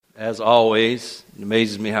As always, it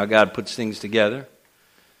amazes me how God puts things together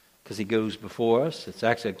because He goes before us. It's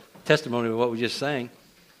actually a testimony of what we just sang.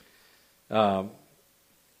 But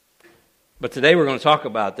today we're going to talk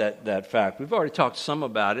about that fact. We've already talked some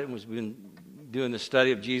about it. We've been doing the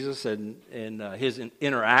study of Jesus and His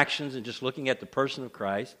interactions and just looking at the person of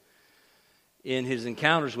Christ in His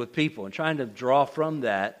encounters with people and trying to draw from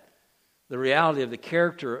that the reality of the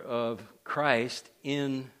character of Christ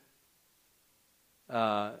in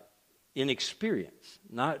experience,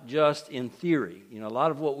 not just in theory. You know, a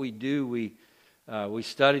lot of what we do, we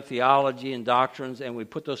study theology and doctrines, and we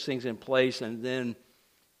put those things in place, and then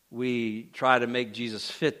we try to make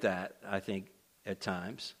Jesus fit that, I think, at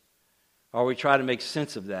times. Or we try to make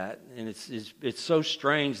sense of that. And it's so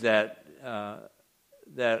strange that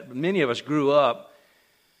many of us grew up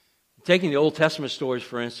taking the Old Testament stories,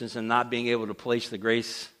 for instance, and not being able to place the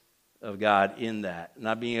grace of God in that,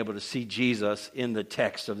 not being able to see Jesus in the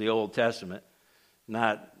text of the Old Testament,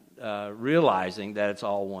 not realizing that it's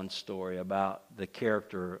all one story about the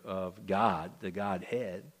character of God, the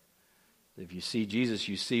Godhead. If you see Jesus,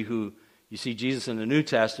 you see Jesus in the New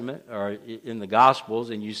Testament or in the Gospels,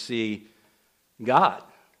 and you see God.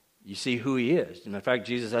 You see who He is. And in fact,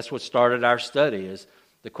 Jesus, that's what started our study, is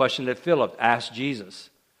the question that Philip asked Jesus.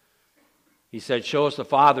 He said, "Show us the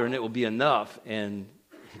Father, and it will be enough." And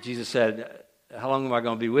Jesus said, "How long am I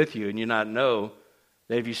going to be with you? And you not know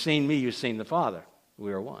that if you've seen me, you've seen the Father.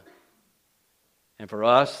 We are one." And for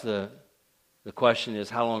us, the question is,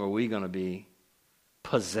 how long are we going to be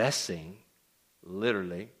possessing,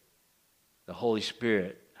 literally, the Holy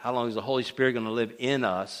Spirit? How long is the Holy Spirit going to live in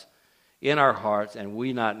us, in our hearts, and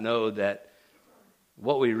we not know that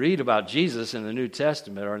what we read about Jesus in the New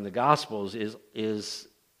Testament or in the Gospels is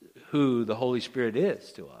who the Holy Spirit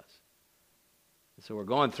is to us? So we're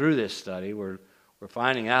going through this study. We're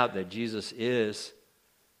finding out that Jesus is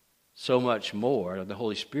so much more. The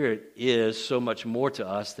Holy Spirit is so much more to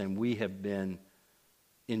us than we have been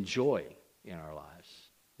enjoying in our lives,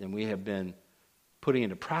 than we have been putting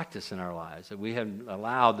into practice in our lives, that we haven't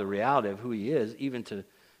allowed the reality of who He is even to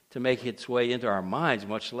make its way into our minds,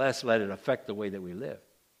 much less let it affect the way that we live.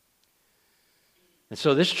 And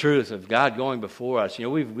so this truth of God going before us, you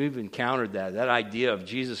know, we've encountered that idea of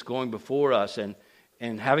Jesus going before us and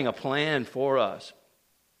having a plan for us.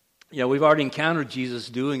 You know, we've already encountered Jesus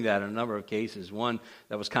doing that in a number of cases. One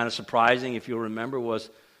that was kind of surprising, if you'll remember, was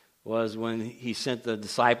when He sent the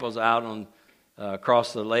disciples out on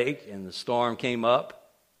across the lake and the storm came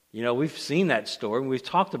up. You know, we've seen that story, and we've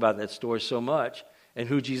talked about that story so much and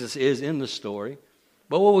who Jesus is in the story.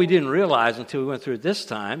 But what we didn't realize until we went through it this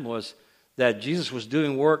time was that Jesus was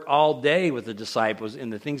doing work all day with the disciples in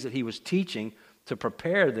the things that He was teaching to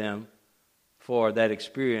prepare them for that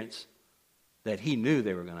experience that He knew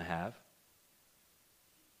they were going to have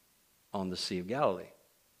on the Sea of Galilee.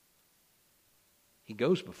 He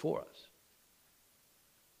goes before us.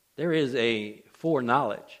 There is a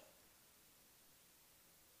foreknowledge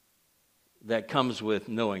that comes with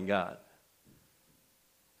knowing God.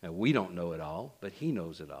 Now, we don't know it all, but He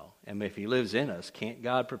knows it all. And if He lives in us, can't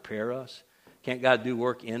God prepare us? Can't God do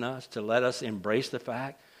work in us to let us embrace the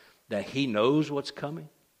fact that He knows what's coming?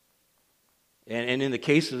 And in the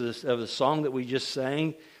case of the song that we just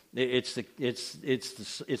sang, it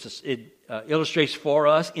illustrates for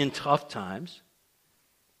us in tough times.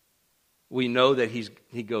 We know that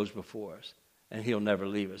He goes before us, and He'll never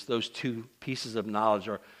leave us. Those two pieces of knowledge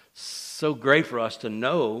are so great for us to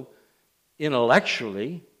know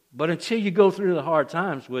intellectually, but until you go through the hard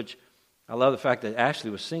times, which I love the fact that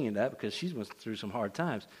Ashley was singing that because she went through some hard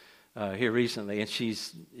times here recently, and she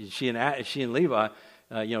and Levi.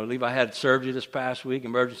 Levi had surgery this past week,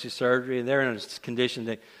 emergency surgery, and they're in a condition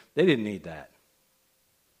that they didn't need that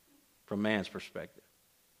from man's perspective.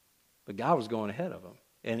 But God was going ahead of them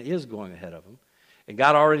and is going ahead of them. And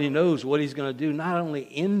God already knows what He's going to do, not only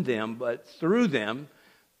in them, but through them,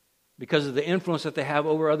 because of the influence that they have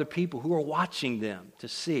over other people who are watching them to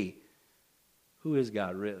see who is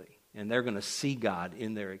God really. And they're going to see God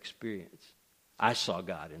in their experience. I saw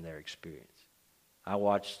God in their experience. I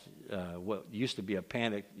watched what used to be a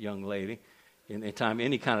panicked young lady. Anytime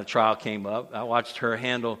any kind of trial came up, I watched her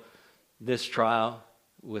handle this trial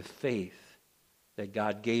with faith that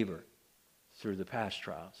God gave her through the past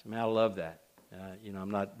trials. I mean, I love that.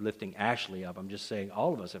 I'm not lifting Ashley up. I'm just saying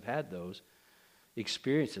all of us have had those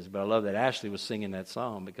experiences. But I love that Ashley was singing that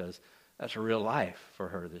song because that's real life for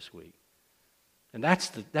her this week. And that's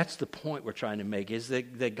the point we're trying to make, is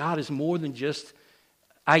that God is more than just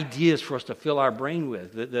ideas for us to fill our brain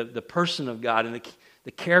with. The person of God and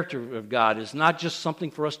the character of God is not just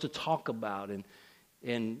something for us to talk about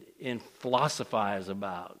and philosophize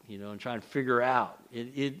about, and try and figure out.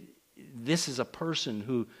 This is a person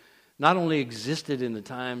who not only existed in the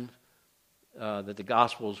time that the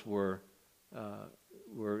Gospels were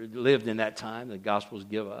lived in that time, the Gospels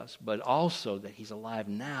give us, but also that he's alive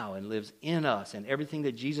now and lives in us, and everything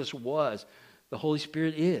that Jesus was, the Holy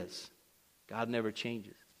Spirit is. God never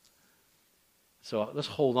changes. So let's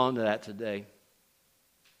hold on to that today.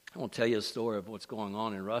 I want to tell you a story of what's going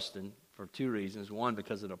on in Ruston for two reasons. One,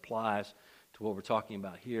 because it applies to what we're talking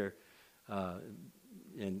about here.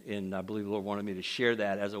 And I believe the Lord wanted me to share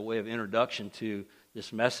that as a way of introduction to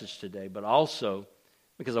this message today. But also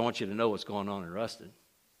because I want you to know what's going on in Ruston.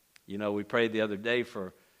 We prayed the other day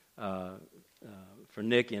for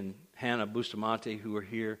Nick and Hannah Bustamante, who are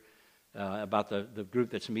here, about the group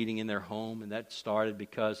that's meeting in their home. And that started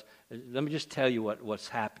because, let me just tell you what's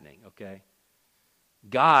happening, okay?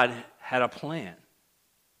 God had a plan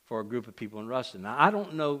for a group of people in Ruston. Now, I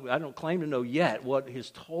don't claim to know yet what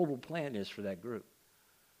his total plan is for that group.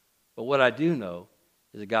 But what I do know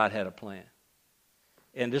is that God had a plan.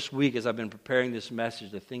 And this week, as I've been preparing this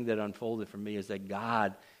message, the thing that unfolded for me is that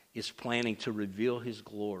God is planning to reveal his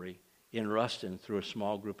glory in Ruston through a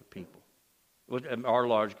small group of people. Or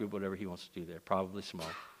large group, whatever he wants to do there, probably small.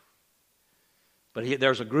 But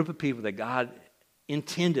there's a group of people that God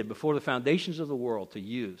intended before the foundations of the world to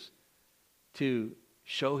use to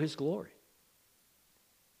show his glory.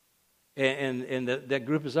 And that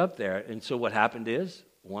group is up there. And so what happened is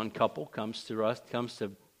one couple comes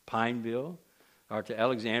to Pineville or to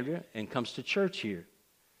Alexandria and comes to church here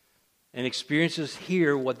and experiences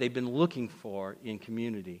here what they've been looking for in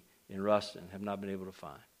community in Ruston, have not been able to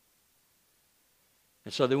find.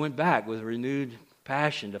 And so they went back with renewed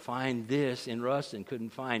passion to find this in Ruston, couldn't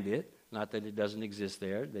find it. Not that it doesn't exist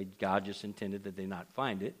there. God just intended that they not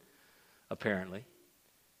find it, apparently.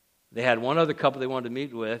 They had one other couple they wanted to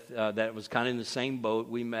meet with that was kind of in the same boat.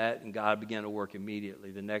 We met, and God began to work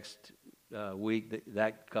immediately. The next week,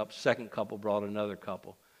 second couple brought another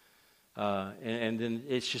couple. And then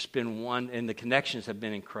it's just been one, and the connections have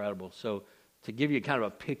been incredible. So to give you kind of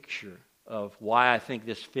a picture of why I think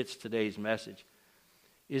this fits today's message,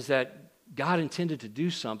 is that God intended to do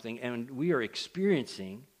something, and we are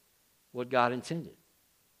experiencing what God intended.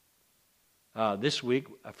 This week,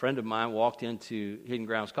 a friend of mine walked into Hidden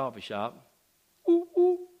Grounds Coffee Shop,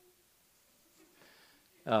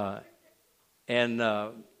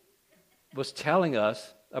 and was telling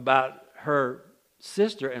us about her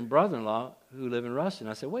sister and brother-in-law who live in Ruston.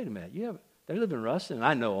 I said, wait a minute, they live in Ruston? And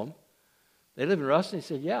I know them. They live in Ruston? He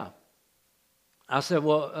said, yeah. I said,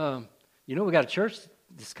 well, we got a church.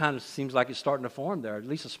 This kind of seems like it's starting to form there, at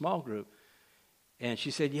least a small group. And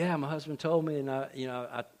she said, yeah, my husband told me, and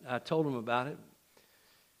I told him about it.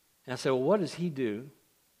 And I said, well, what does he do?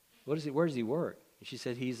 Where does he work? And she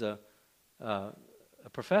said, he's a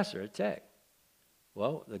professor at Tech.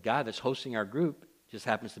 Well, the guy that's hosting our group just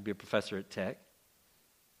happens to be a professor at Tech.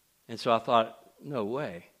 And so I thought, no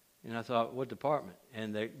way. And I thought, what department?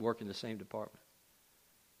 And they work in the same department.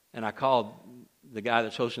 And I called the guy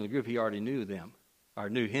that's hosting the group. He already knew them, or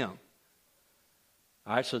knew him.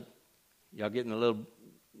 All right, so y'all getting a little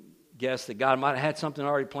guess that God might have had something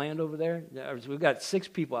already planned over there? We've got 6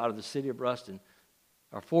 people out of the city of Ruston,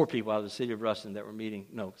 or 4 people out of the city of Ruston that were meeting,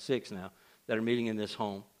 6 now, that are meeting in this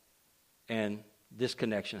home. And this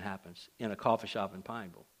connection happens in a coffee shop in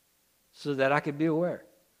Pineville, so that I could be aware.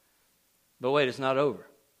 But wait, it's not over.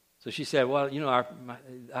 So she said, well,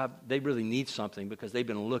 they really need something because they've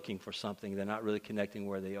been looking for something. They're not really connecting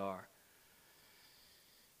where they are.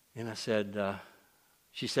 And I said,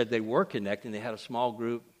 she said they were connecting. They had a small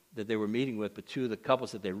group that they were meeting with, but 2 of the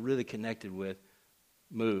couples that they really connected with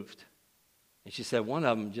moved. And she said one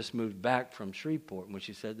of them just moved back from Shreveport. And when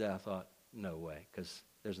she said that, I thought, no way, because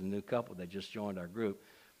there's a new couple that just joined our group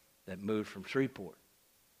that moved from Shreveport.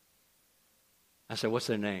 I said, what's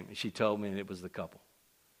their name? And she told me, and it was the couple.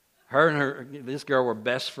 Her and this girl were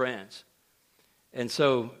best friends. And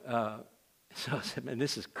so I said, man,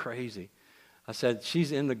 this is crazy. I said,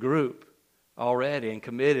 she's in the group already and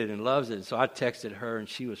committed and loves it. And so I texted her, and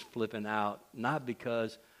she was flipping out, not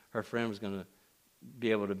because her friend was going to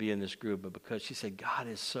be able to be in this group, but because she said, God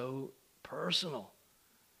is so personal.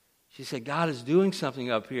 She said, God is doing something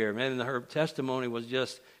up here. Man, and her testimony was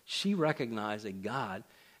just, she recognized that God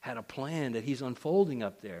had a plan that he's unfolding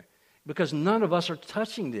up there. Because none of us are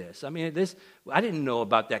touching this. I mean, I didn't know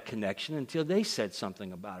about that connection until they said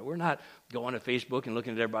something about it. We're not going to Facebook and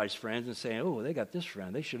looking at everybody's friends and saying, oh, they got this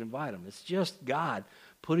friend. They should invite them. It's just God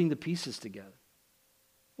putting the pieces together.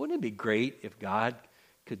 Wouldn't it be great if God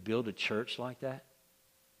could build a church like that?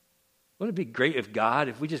 Wouldn't it be great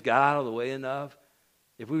if we just got out of the way enough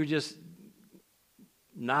if we were just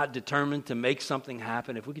not determined to make something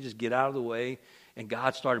happen, if we could just get out of the way and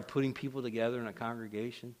God started putting people together in a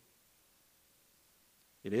congregation,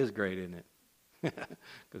 it is great, isn't it?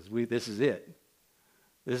 Because this is it.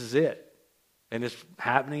 This is it. And it's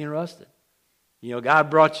happening in Ruston. You know,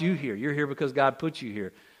 God brought you here. You're here because God put you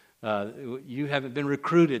here. You haven't been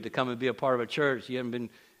recruited to come and be a part of a church. You haven't been,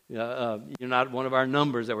 you're not one of our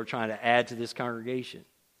numbers that we're trying to add to this congregation.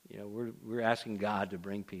 You know, we're asking God to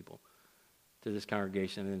bring people to this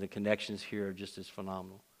congregation, and the connections here are just as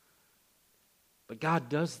phenomenal. But God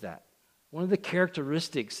does that. One of the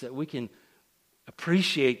characteristics that we can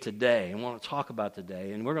appreciate today and want to talk about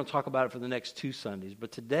today, and we're going to talk about it for the next 2 Sundays,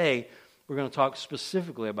 but today we're going to talk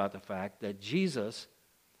specifically about the fact that Jesus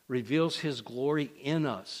reveals His glory in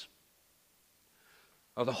us.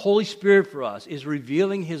 Or the Holy Spirit for us is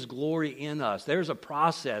revealing His glory in us. There's a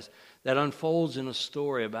process that unfolds in a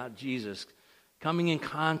story about Jesus coming in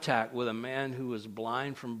contact with a man who was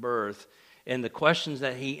blind from birth, and the questions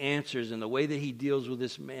that He answers and the way that He deals with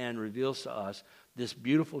this man reveals to us this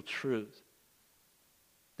beautiful truth.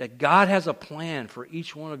 That God has a plan for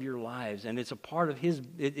each one of your lives, and it's a part of His,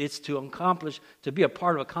 it's to be a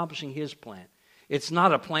part of accomplishing His plan. It's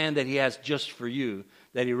not a plan that He has just for you,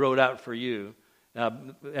 that He wrote out for you,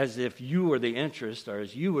 as if you were the interest or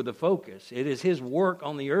as you were the focus. It is His work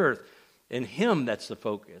on the earth, and Him that's the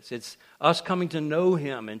focus. It's us coming to know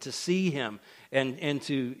Him and to see Him and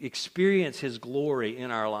to experience His glory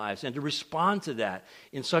in our lives and to respond to that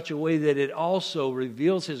in such a way that it also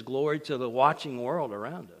reveals His glory to the watching world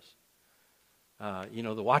around us. You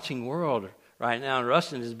know, the watching world right now in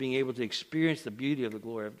Ruston is being able to experience the beauty of the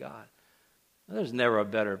glory of God. Now, there's never a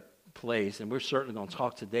better place, and we're certainly going to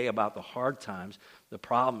talk today about the hard times, the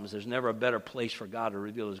problems. There's never a better place for God to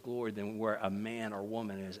reveal His glory than where a man or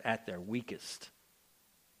woman is at their weakest,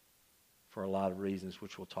 for a lot of reasons,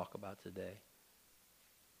 which we'll talk about today.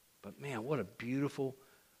 But man, what a beautiful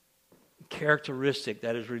characteristic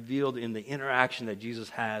that is revealed in the interaction that Jesus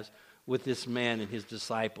has with this man and His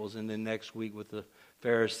disciples, and then next week with the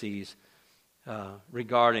Pharisees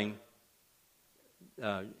regarding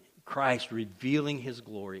Christ revealing His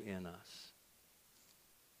glory in us.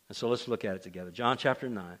 And so let's look at it together. John chapter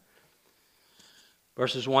 9,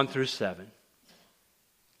 verses 1 through 7. It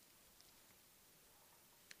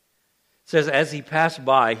says, as He passed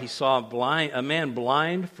by, He saw a man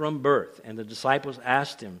blind from birth, and the disciples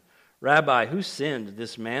asked Him, Rabbi, who sinned,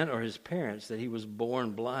 this man or his parents, that he was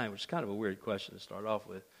born blind? Which is kind of a weird question to start off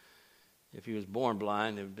with. If he was born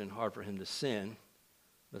blind, it would have been hard for him to sin,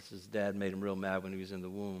 unless his dad made him real mad when he was in the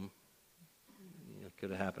womb. It could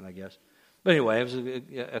have happened, I guess. But anyway, it was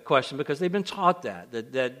a question because they've been taught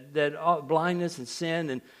that all blindness and sin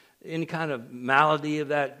and any kind of malady of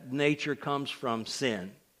that nature comes from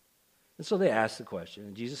sin. And so they asked the question,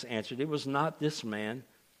 and Jesus answered, it was not this man,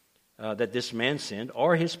 that this man sinned,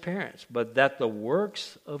 or his parents, but that the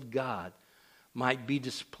works of God might be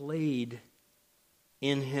displayed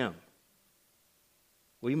in him.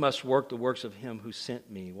 We must work the works of Him who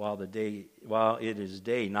sent me while it is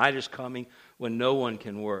day. Night is coming when no one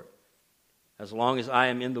can work. As long as I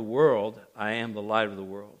am in the world, I am the light of the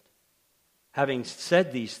world. Having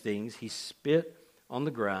said these things, He spit on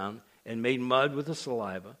the ground and made mud with the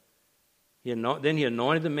saliva. Then He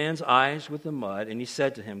anointed the man's eyes with the mud, and He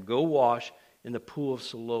said to him, go wash in the pool of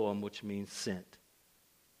Siloam, which means sent.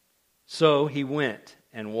 So he went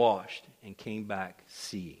and washed and came back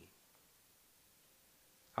seeing.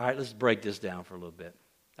 All right, let's break this down for a little bit.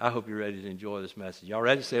 I hope you're ready to enjoy this message. Y'all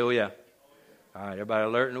ready? Say, oh yeah. All right, everybody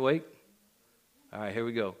alert and awake? All right, here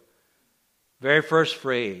we go. Very first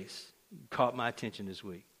phrase caught my attention this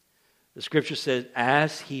week. The scripture says,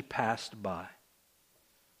 as He passed by.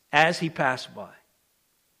 As He passed by.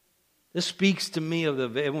 This speaks to me of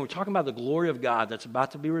when we're talking about the glory of God that's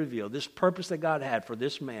about to be revealed, this purpose that God had for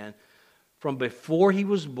this man from before he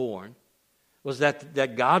was born was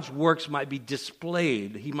that God's works might be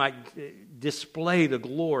displayed. He might display the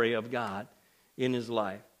glory of God in his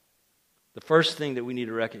life. The first thing that we need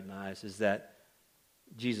to recognize is that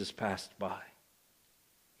Jesus passed by.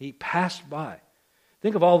 He passed by.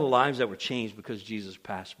 Think of all the lives that were changed because Jesus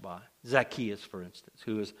passed by. Zacchaeus, for instance,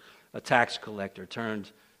 who was a tax collector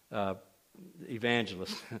turned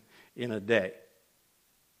evangelist in a day.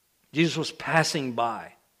 Jesus was passing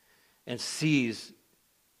by and sees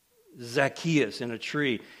Zacchaeus in a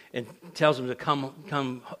tree and tells him to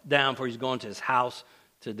come down, for he's going to his house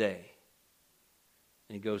today.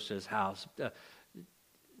 And he goes to his house.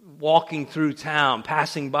 Walking through town,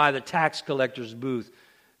 passing by the tax collector's booth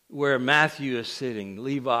where Matthew is sitting,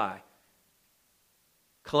 Levi,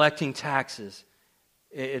 collecting taxes.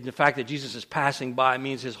 And the fact that Jesus is passing by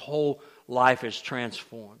means his whole life is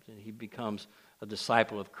transformed, and he becomes a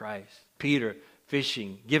disciple of Christ. Peter,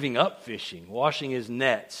 fishing, giving up fishing, washing his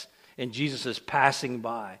nets, and Jesus is passing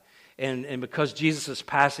by. And because Jesus is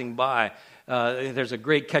passing by, there's a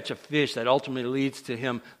great catch of fish that ultimately leads to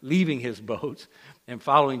him leaving his boats and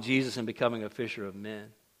following Jesus and becoming a fisher of men.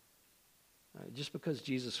 Just because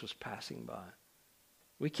Jesus was passing by.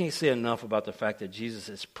 We can't say enough about the fact that Jesus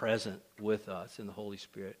is present with us in the Holy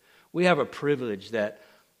Spirit. We have a privilege that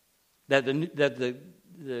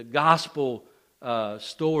the gospel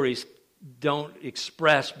stories don't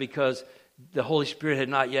express because the Holy Spirit had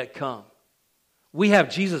not yet come. We have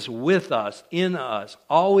Jesus with us, in us,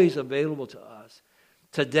 always available to us.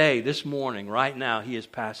 Today, this morning, right now, he is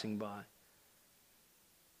passing by.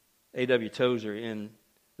 A.W. Tozer, in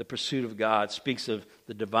The Pursuit of God, speaks of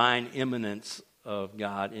the divine immanence of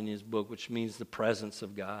God in his book, which means the presence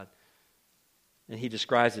of God. And he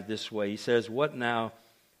describes it this way. He says, what now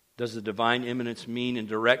does the divine immanence mean in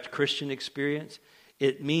direct Christian experience?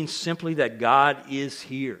 It means simply that God is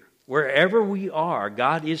here. Wherever we are,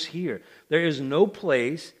 God is here. There is no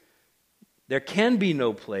place, there can be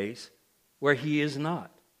no place where he is not.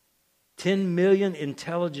 10 million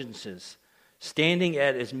intelligences standing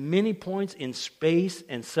at as many points in space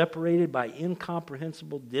and separated by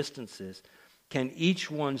incomprehensible distances, can each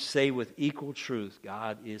one say with equal truth,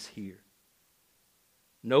 God is here.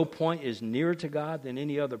 No point is nearer to God than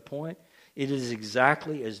any other point. It is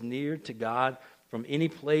exactly as near to God from any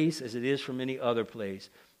place as it is from any other place.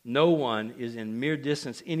 No one is in mere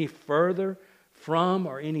distance any further from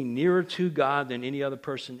or any nearer to God than any other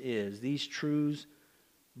person is. These are truths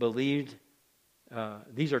believed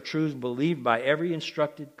by every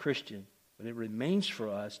instructed Christian, but it remains for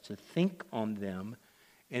us to think on them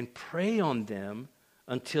and pray on them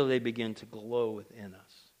until they begin to glow within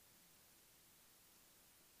us.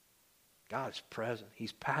 God is present.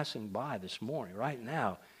 He's passing by this morning, right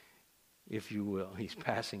now, if you will. He's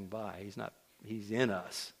passing by. He's in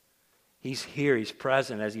us. He's here. He's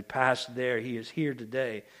present. As he passed there, he is here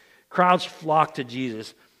today. Crowds flock to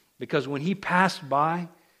Jesus because when he passed by,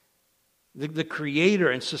 the creator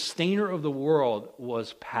and sustainer of the world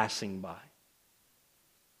was passing by.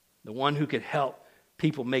 The one who could help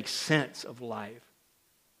people make sense of life.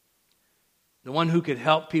 The one who could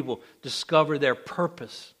help people discover their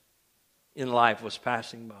purpose in life was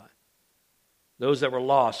passing by. Those that were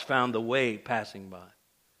lost found the way passing by.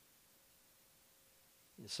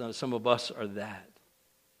 So some of us are that.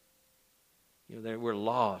 We're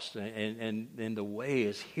lost, and the way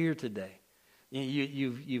is here today.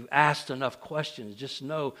 You've asked enough questions. Just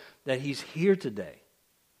know that he's here today.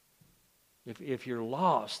 If you're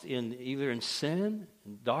lost either in sin,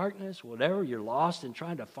 in darkness, whatever, you're lost in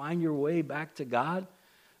trying to find your way back to God,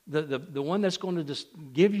 the one that's going to just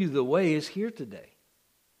give you the way is here today.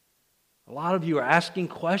 A lot of you are asking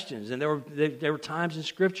questions, and there were times in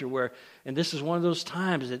Scripture where, and this is one of those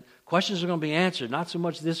times that questions are going to be answered, not so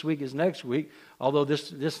much this week as next week, although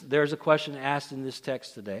there's a question asked in this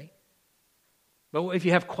text today. But if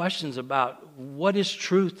you have questions about what is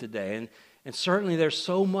truth today, and certainly there's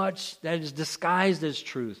so much that is disguised as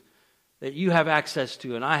truth that you have access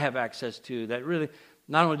to and I have access to, that really,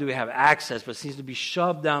 not only do we have access, but seems to be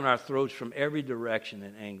shoved down our throats from every direction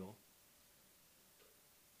and angle.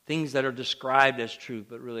 Things that are described as truth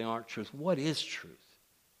but really aren't truth. What is truth?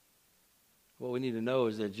 What we need to know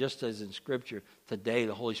is that just as in Scripture, today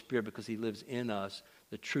the Holy Spirit, because he lives in us,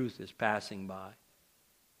 the truth is passing by.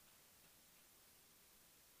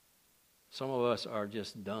 Some of us are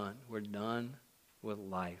just done. We're done with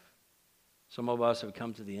life. Some of us have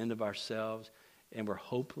come to the end of ourselves and we're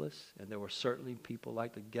hopeless. And there were certainly people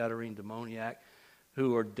like the Gadarene demoniac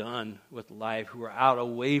who are done with life, who are out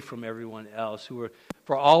away from everyone else, who are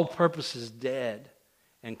for all purposes dead.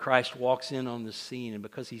 And Christ walks in on the scene, and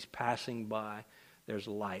because he's passing by, there's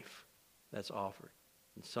life that's offered.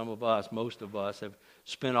 And some of us, most of us, have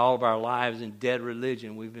spent all of our lives in dead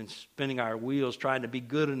religion. We've been spinning our wheels trying to be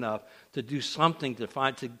good enough to do something, to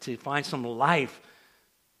find some life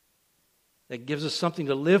that gives us something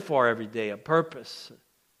to live for every day, a purpose.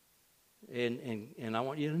 And I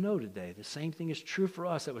want you to know today, the same thing is true for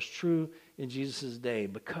us that was true in Jesus' day.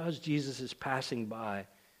 Because Jesus is passing by,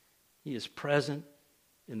 he is present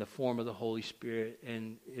in the form of the Holy Spirit.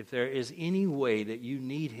 And if there is any way that you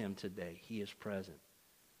need him today, he is present.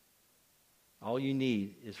 All you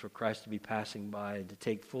need is for Christ to be passing by and to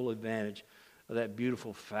take full advantage of that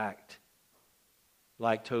beautiful fact,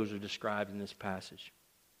 like Tozer described in this passage.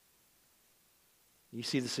 You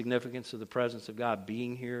see the significance of the presence of God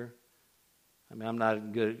being here? I mean, I'm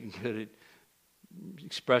not good at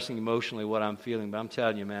expressing emotionally what I'm feeling, but I'm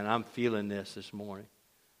telling you, man, I'm feeling this morning.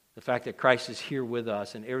 The fact that Christ is here with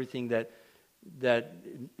us and everything that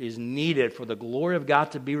is needed for the glory of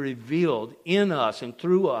God to be revealed in us and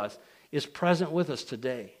through us is present with us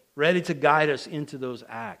today, ready to guide us into those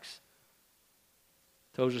acts.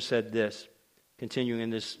 Tozer said this, continuing in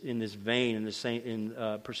this vein,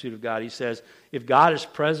 in pursuit of God. He says, if God is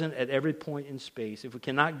present at every point in space, if we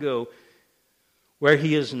cannot go where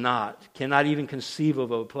He is not, cannot even conceive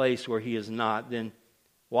of a place where He is not, then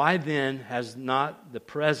why then has not the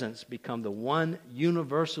presence become the one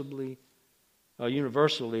universally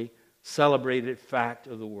celebrated fact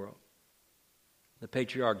of the world? The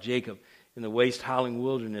patriarch Jacob in the waste-howling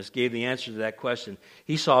wilderness gave the answer to that question.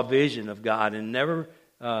 He saw a vision of God and never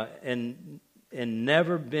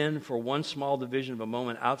been for one small division of a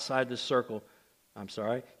moment outside the circle.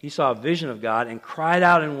 He saw a vision of God and cried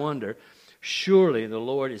out in wonder, surely the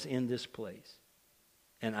Lord is in this place,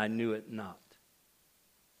 and I knew it not.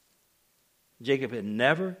 Jacob had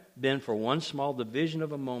never been for one small division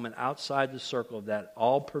of a moment outside the circle of that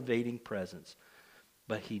all-pervading presence,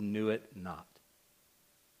 but he knew it not.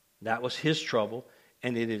 That was his trouble,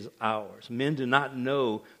 and it is ours. Men do not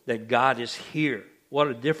know that God is here. What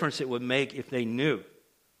a difference it would make if they knew.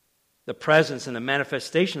 The presence and the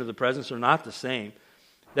manifestation of the presence are not the same.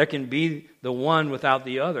 There can be the one without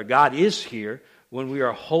the other. God is here when we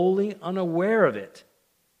are wholly unaware of it.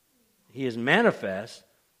 He is manifest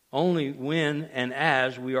only when and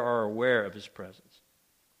as we are aware of His presence.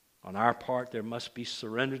 On our part, there must be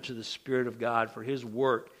surrender to the Spirit of God, for His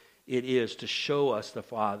work it is to show us the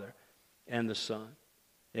Father and the Son.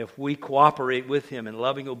 If we cooperate with Him in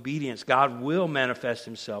loving obedience, God will manifest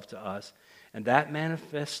Himself to us, and that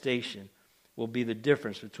manifestation will be the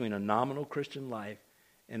difference between a nominal Christian life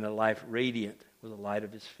and a life radiant with the light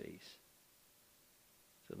of His face.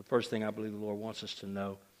 So the first thing I believe the Lord wants us to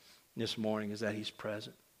know this morning is that He's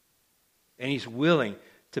present. And He's willing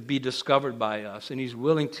to be discovered by us. And He's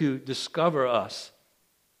willing to discover us.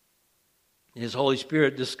 His Holy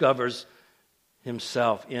Spirit discovers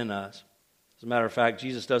Himself in us. As a matter of fact,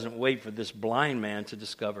 Jesus doesn't wait for this blind man to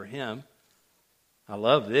discover Him. I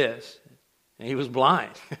love this. And he was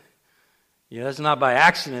blind. That's not by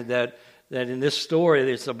accident that in this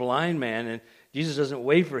story it's a blind man. And Jesus doesn't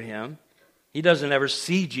wait for him. He doesn't ever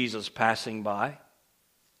see Jesus passing by.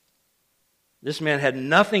 This man had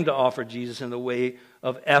nothing to offer Jesus in the way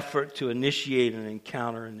of effort to initiate an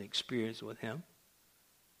encounter and experience with Him.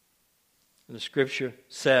 And the Scripture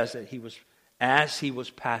says that as he was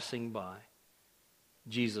passing by,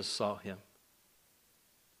 Jesus saw him.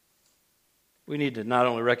 We need to not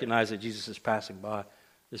only recognize that Jesus is passing by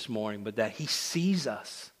this morning, but that He sees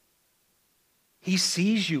us. He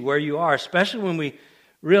sees you where you are, especially when we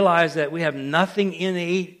realize that we have nothing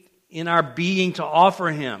innate in our being to offer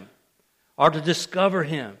Him, or to discover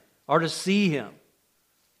Him, or to see Him.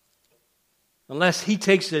 Unless He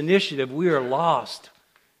takes the initiative, we are lost.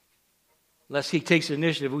 Unless He takes the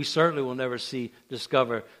initiative, we certainly will never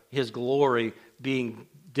discover His glory being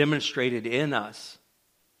demonstrated in us.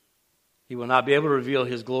 He will not be able to reveal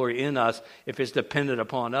His glory in us if it's dependent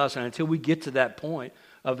upon us. And until we get to that point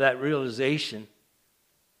of that realization,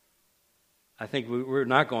 I think we're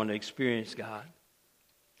not going to experience God.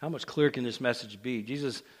 How much clearer can this message be?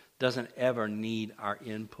 Jesus doesn't ever need our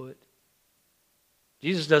input.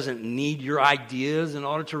 Jesus doesn't need your ideas in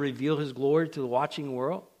order to reveal His glory to the watching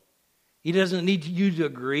world. He doesn't need you to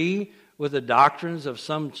agree with the doctrines of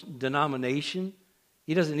some denomination.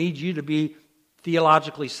 He doesn't need you to be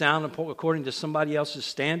theologically sound according to somebody else's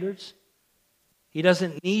standards. He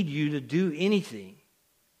doesn't need you to do anything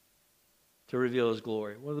to reveal His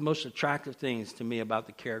glory. One of the most attractive things to me about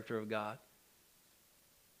the character of God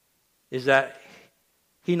is that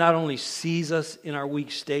He not only sees us in our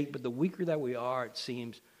weak state, but the weaker that we are, it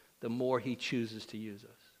seems, the more He chooses to use us.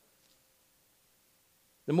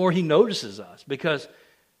 The more He notices us, because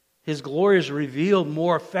His glory is revealed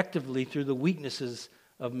more effectively through the weaknesses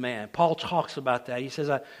of man. Paul talks about that. He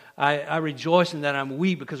says, I rejoice in that I'm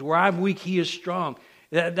weak, because where I'm weak, He is strong.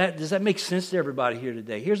 Does that make sense to everybody here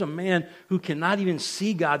today? Here's a man who cannot even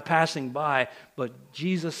see God passing by, but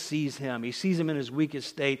Jesus sees him. He sees him in his weakest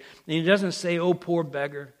state. And He doesn't say, oh, poor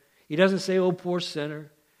beggar. He doesn't say, oh, poor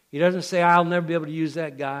sinner. He doesn't say, I'll never be able to use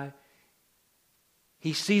that guy.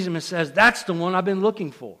 He sees him and says, that's the one I've been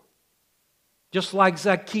looking for. Just like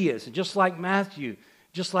Zacchaeus, just like Matthew,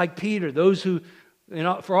 just like Peter, those who,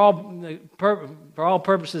 for all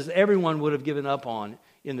purposes, everyone would have given up on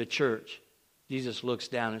in the church. Jesus looks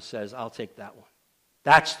down and says, I'll take that one.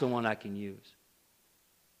 That's the one I can use.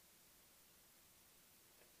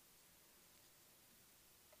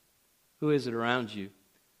 Who is it around you?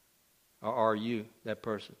 Or are you that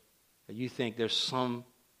person? That you think there's some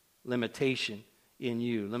limitation in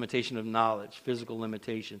you, limitation of knowledge, physical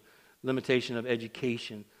limitation of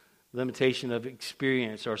education, limitation of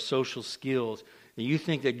experience or social skills, and you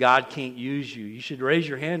think that God can't use you. You should raise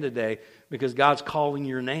your hand today because God's calling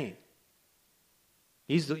your name.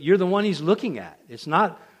 You're the one He's looking at. It's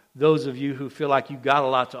not those of you who feel like you've got a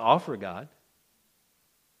lot to offer God.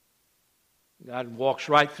 God walks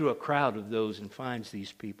right through a crowd of those and finds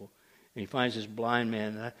these people. And He finds this blind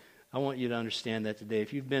man. And I want you to understand that today.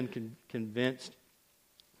 If you've been convinced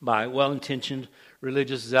by well-intentioned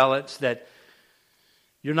religious zealots that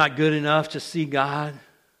you're not good enough to see God,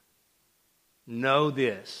 know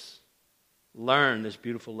this. Learn this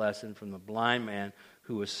beautiful lesson from the blind man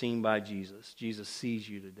who was seen by Jesus. Jesus sees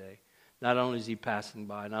you today. Not only is He passing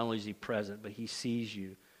by, not only is He present, but He sees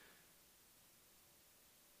you.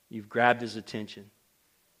 You've grabbed His attention.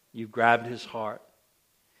 You've grabbed His heart.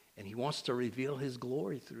 And He wants to reveal His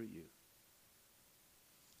glory through you.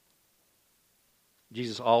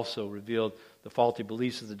 Jesus also revealed the faulty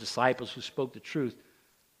beliefs of the disciples who spoke the truth.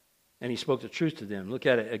 And He spoke the truth to them. Look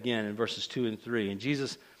at it again in verses 2 and 3. And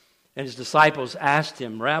Jesus and His disciples asked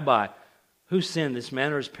Him, Rabbi, who sinned, this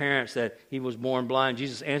man or his parents, that he was born blind?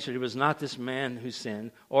 Jesus answered, it was not this man who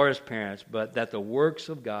sinned or his parents, but that the works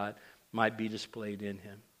of God might be displayed in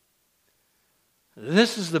him.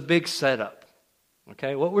 This is the big setup.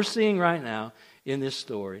 Okay, what we're seeing right now in this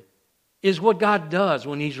story is what God does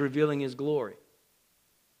when He's revealing His glory.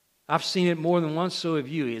 I've seen it more than once, so have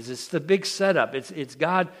you. It's the big setup. It's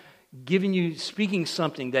God giving you, speaking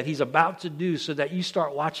something that He's about to do so that you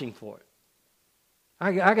start watching for it.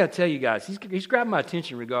 I got to tell you guys, he's grabbed my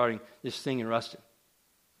attention regarding this thing in Ruston.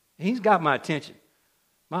 He's got my attention.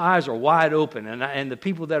 My eyes are wide open, and the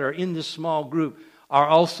people that are in this small group are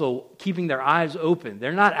also keeping their eyes open.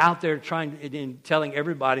 They're not out there telling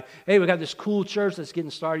everybody, hey, we got this cool church that's getting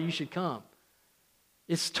started, you should come.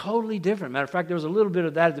 It's totally different. Matter of fact, there was a little bit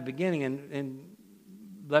of that at the beginning, and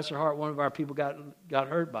bless her heart, one of our people got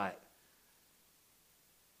hurt by it.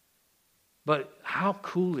 But how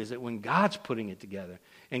cool is it when God's putting it together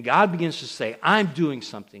and God begins to say, I'm doing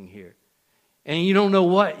something here. And you don't know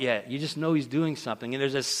what yet. You just know He's doing something. And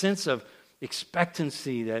there's a sense of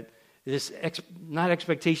expectancy, that this not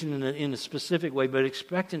expectation in a specific way, but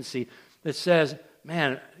expectancy that says,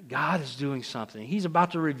 man, God is doing something. He's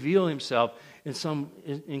about to reveal Himself in some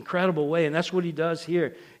incredible way. And that's what He does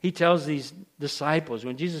here. He tells these disciples,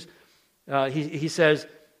 when Jesus, He says,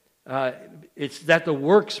 it's that the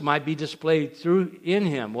works might be displayed in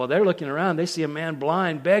Him. Well, they're looking around. They see a man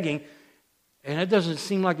blind begging, and it doesn't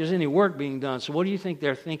seem like there's any work being done. So what do you think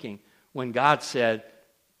they're thinking when God said,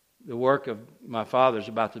 the work of my Father is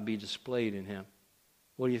about to be displayed in Him?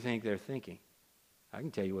 What do you think they're thinking? I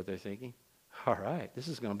can tell you what they're thinking. All right, this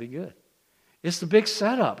is going to be good. It's the big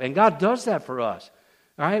setup, and God does that for us.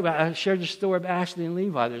 All right, I shared the story of Ashley and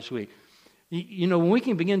Levi this week. You know, when we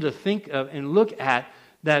can begin to think of and look at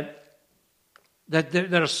that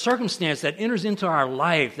a circumstance that enters into our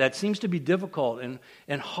life that seems to be difficult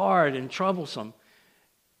and hard and troublesome,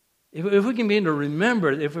 if we can begin to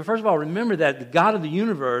remember, if we first of all remember that the God of the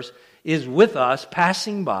universe is with us,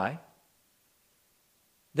 passing by,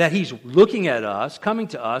 that He's looking at us, coming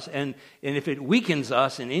to us, and if it weakens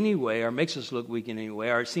us in any way or makes us look weak in any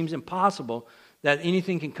way, or it seems impossible that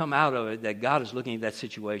anything can come out of it, that God is looking at that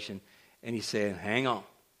situation and He's saying, hang on.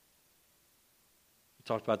 We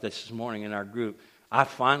talked about this morning in our group. I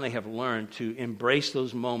finally have learned to embrace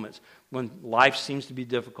those moments when life seems to be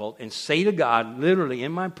difficult and say to God, literally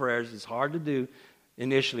in my prayers, it's hard to do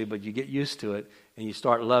initially, but you get used to it and you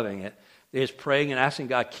start loving it, is praying and asking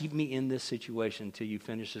God, keep me in this situation until you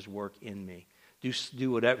finish this work in me.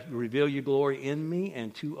 Do whatever, reveal your glory in me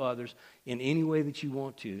and to others in any way that you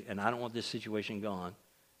want to, and I don't want this situation gone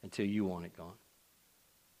until you want it gone.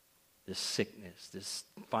 This sickness, this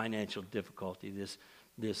financial difficulty,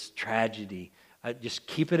 this tragedy, just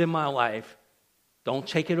keep it in my life. Don't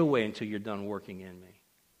take it away until you're done working in me.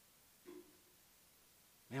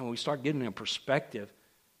 Man, when we start getting a perspective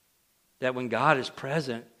that when God is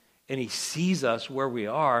present and He sees us where we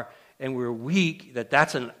are and we're weak,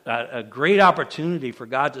 that's a great opportunity for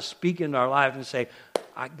God to speak into our life and say,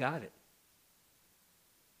 I got it.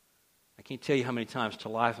 I can't tell you how many times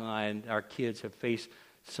Talitha and I and our kids have faced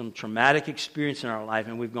some traumatic experience in our life,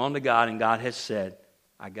 and we've gone to God and God has said,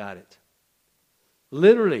 I got it.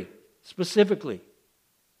 Literally, specifically.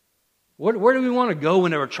 Where do we want to go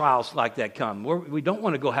whenever trials like that come? We don't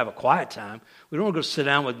want to go have a quiet time. We don't want to go sit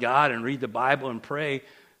down with God and read the Bible and pray.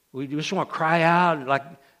 We just want to cry out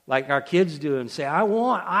like our kids do and say, I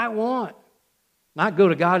want. Not go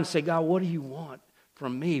to God and say, God, what do you want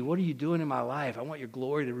from me? What are you doing in my life? I want your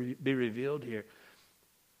glory to be revealed here.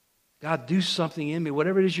 God, do something in me.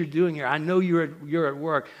 Whatever it is you're doing here, I know you're at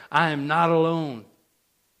work. I am not alone.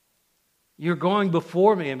 You're going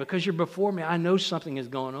before me, and because you're before me, I know something is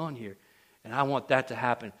going on here, and I want that to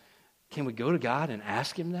happen. Can we go to God and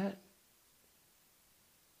ask Him that?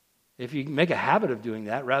 If you make a habit of doing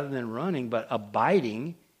that rather than running, but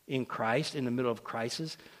abiding in Christ in the middle of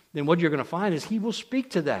crisis, then what you're going to find is He will speak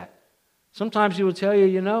to that. Sometimes He will tell you,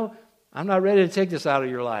 you know, I'm not ready to take this out of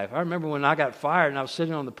your life. I remember when I got fired and I was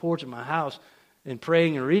sitting on the porch of my house and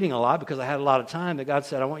praying and reading a lot because I had a lot of time, that God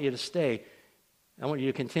said, I want you to stay. I want you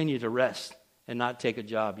to continue to rest and not take a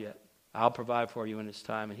job yet. I'll provide for you in this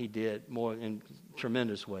time. And He did, more in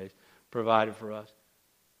tremendous ways, provided for us.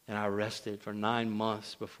 And I rested for 9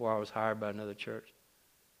 months before I was hired by another church.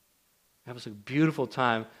 That was a beautiful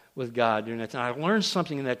time with God during that time. I learned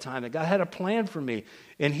something in that time, that God had a plan for me.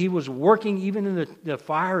 And He was working even in the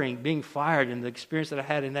firing, being fired, and the experience that I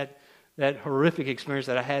had in that horrific experience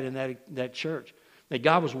that I had in that church. That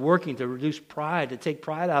God was working to reduce pride, to take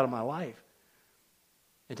pride out of my life.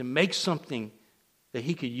 And to make something that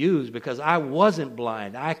He could use, because I wasn't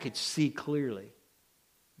blind. I could see clearly.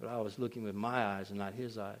 But I was looking with my eyes and not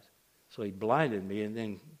His eyes. So He blinded me and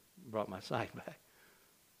then brought my sight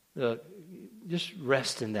back. Just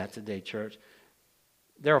rest in that today, church.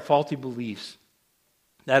 There are faulty beliefs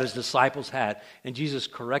that His disciples had. And Jesus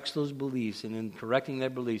corrects those beliefs. And in correcting their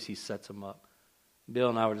beliefs, He sets them up. Bill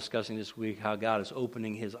and I were discussing this week how God is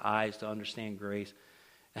opening his eyes to understand grace.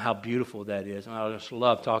 And how beautiful that is. And I just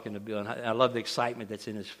love talking to Bill. And I love the excitement that's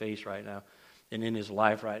in his face right now and in his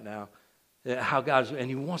life right now. How God's, and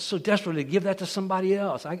He wants so desperately to give that to somebody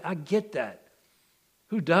else. I get that.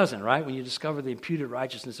 Who doesn't, right? When you discover the imputed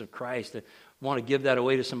righteousness of Christ, to want to give that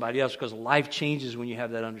away to somebody else, because life changes when you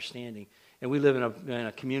have that understanding. And we live in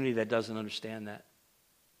a community that doesn't understand that.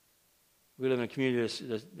 We live in a community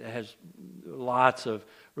that has lots of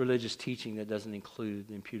religious teaching that doesn't include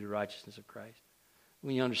the imputed righteousness of Christ.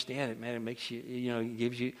 When you understand it, man, it makes you, it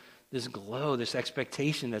gives you this glow, this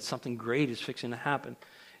expectation that something great is fixing to happen.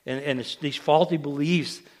 And it's these faulty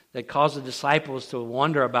beliefs that cause the disciples to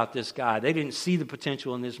wonder about this guy. They didn't see the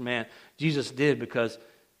potential in this man. Jesus did, because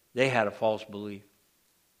they had a false belief.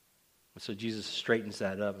 And so Jesus straightens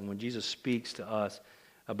that up. And when Jesus speaks to us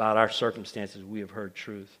about our circumstances, we have heard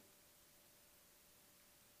truth.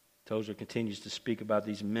 Tozer continues to speak about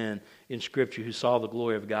these men in Scripture who saw the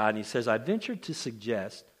glory of God. And he says, I venture to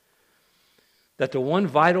suggest that the one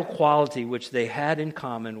vital quality which they had in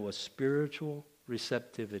common was spiritual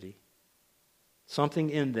receptivity. Something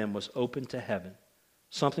in them was open to heaven,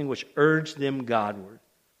 something which urged them Godward.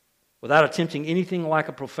 Without attempting anything like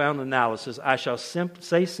a profound analysis, I shall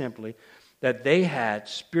say simply that they had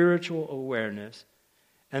spiritual awareness,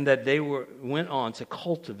 and that they went on to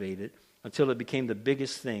cultivate it until it became the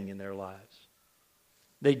biggest thing in their lives.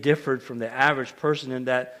 They differed from the average person in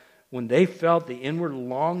that when they felt the inward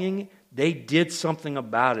longing, they did something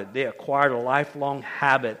about it. They acquired a lifelong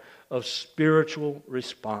habit of spiritual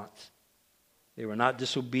response. They were not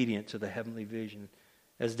disobedient to the heavenly vision.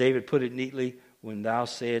 As David put it neatly, when thou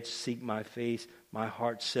sayest, seek my face, my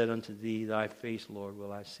heart said unto thee, thy face, Lord,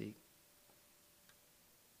 will I seek.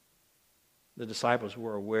 The disciples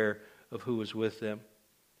were aware of who was with them.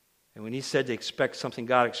 And when he said to expect something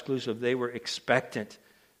God exclusive, they were expectant.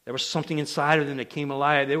 There was something inside of them that came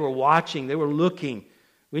alive. They were watching. They were looking.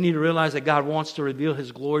 We need to realize that God wants to reveal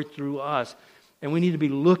His glory through us. And we need to be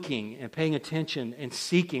looking and paying attention and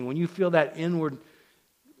seeking. When you feel that inward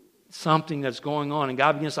something that's going on and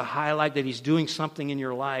God begins to highlight that He's doing something in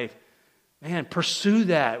your life, man, pursue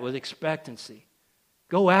that with expectancy.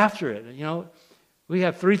 Go after it. We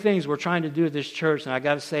have 3 things we're trying to do at this church, and I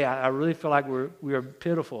got to say, I really feel like we are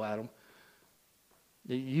pitiful at them.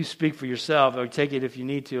 You speak for yourself, or take it if you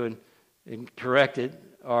need to and correct it,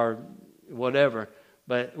 or whatever.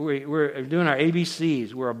 But we're doing our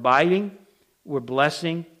ABCs. We're abiding, we're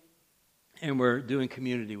blessing, and we're doing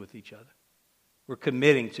community with each other. We're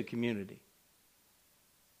committing to community.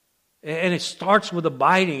 And it starts with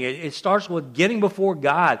abiding. It starts with getting before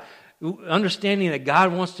God, understanding that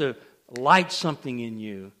God wants to light something in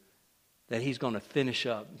you that He's going to finish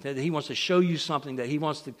up. That He wants to show you something, that He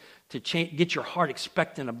wants to change, get your heart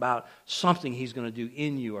expectant about something He's going to do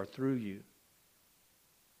in you or through you.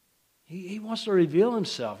 He wants to reveal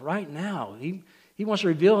Himself right now. He wants to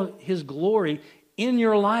reveal His glory in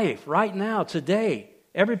your life right now, today.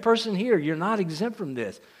 Every person here, you're not exempt from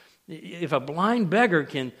this. If a blind beggar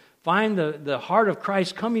can find the heart of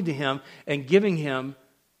Christ coming to him and giving him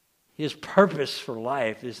his purpose for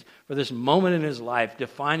life, for this moment in his life,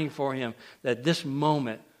 defining for him that this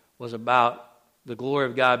moment was about the glory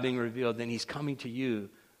of God being revealed, then he's coming to you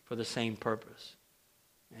for the same purpose.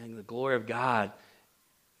 And the glory of God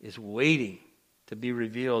is waiting to be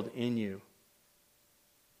revealed in you.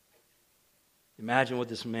 Imagine what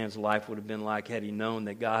this man's life would have been like had he known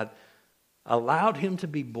that God allowed him to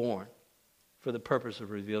be born for the purpose of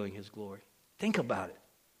revealing his glory. Think about it.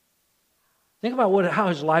 Think about how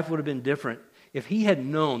his life would have been different if he had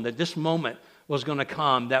known that this moment was going to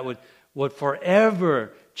come that would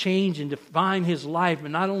forever change and define his life,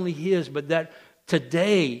 but not only his, but that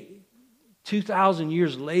today, 2,000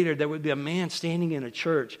 years later, there would be a man standing in a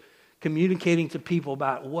church communicating to people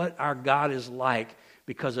about what our God is like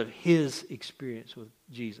because of his experience with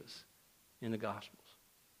Jesus in the Gospels.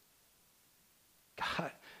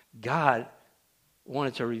 God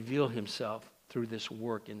wanted to reveal himself through this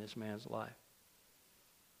work in this man's life.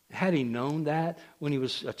 Had he known that when he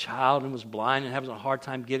was a child and was blind and having a hard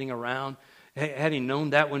time getting around, had he known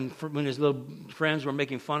that when his little friends were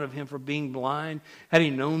making fun of him for being blind, had he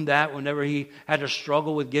known that whenever he had to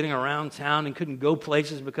struggle with getting around town and couldn't go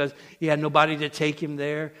places because he had nobody to take him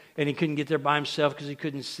there and he couldn't get there by himself because he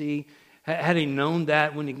couldn't see, had he known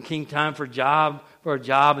that when it came time for a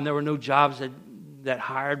job and there were no jobs that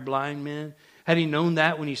hired blind men, had he known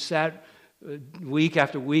that when he sat week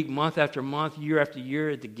after week, month after month, year after year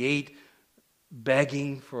at the gate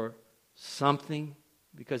begging for something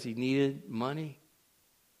because he needed money?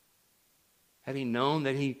 Had he known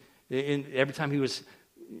that every time he was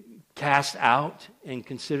cast out and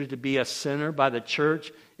considered to be a sinner by the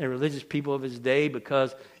church and religious people of his day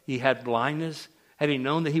because he had blindness? Had he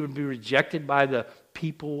known that he would be rejected by the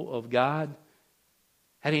people of God?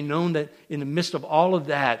 Had he known that in the midst of all of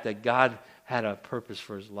that God had a purpose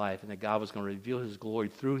for his life and that God was going to reveal his glory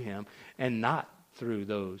through him and not through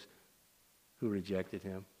those who rejected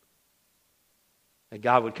him? That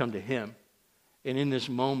God would come to him and in this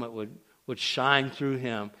moment would shine through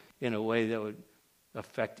him in a way that would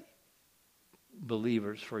affect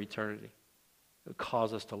believers for eternity. It would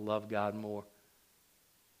cause us to love God more.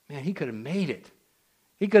 Man, he could have made it.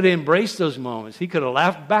 He could have embraced those moments. He could have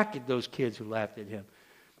laughed back at those kids who laughed at him.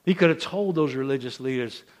 He could have told those religious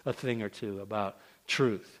leaders a thing or two about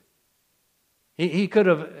truth. He could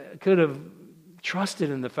have trusted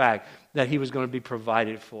in the fact that he was going to be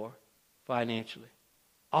provided for financially.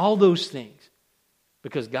 All those things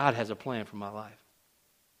because God has a plan for my life.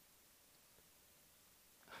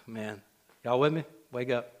 Man, y'all with me? Wake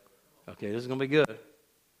up. Okay, this is going to be good.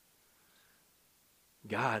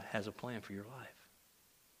 God has a plan for your life.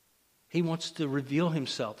 He wants to reveal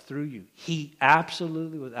himself through you. He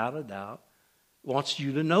absolutely, without a doubt, wants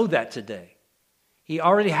you to know that today. He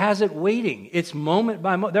already has it waiting. It's moment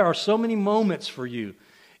by moment. There are so many moments for you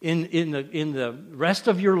in the rest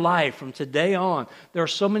of your life from today on. There are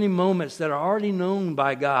so many moments that are already known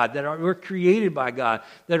by God, that were created by God,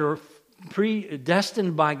 that are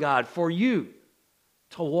predestined by God for you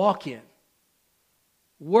to walk in.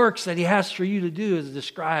 Works that he has for you to do is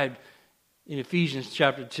described in Ephesians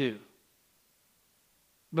chapter 2.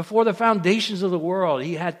 Before the foundations of the world,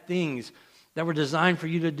 he had things that were designed for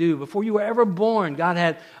you to do. Before you were ever born, God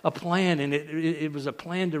had a plan, and it was a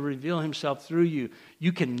plan to reveal himself through you.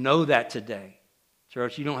 You can know that today.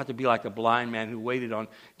 Church, you don't have to be like a blind man who waited on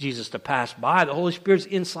Jesus to pass by. The Holy Spirit's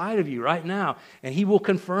inside of you right now, and he will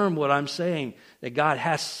confirm what I'm saying, that God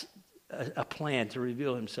has a plan to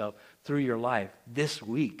reveal himself through your life this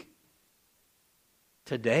week.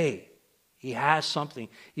 Today, he has something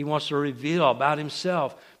he wants to reveal about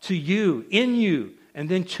himself to you, in you, and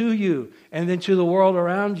then to you, and then to the world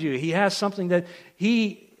around you. He has something that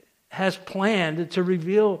he has planned to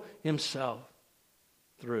reveal himself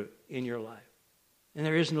through in your life. And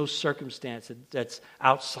there is no circumstance that's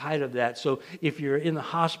outside of that. So if you're in the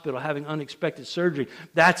hospital having unexpected surgery,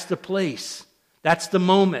 that's the place. That's the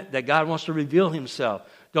moment that God wants to reveal himself.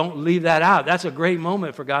 Don't leave that out. That's a great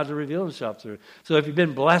moment for God to reveal himself through. So if you've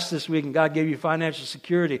been blessed this week and God gave you financial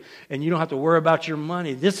security and you don't have to worry about your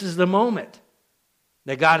money, this is the moment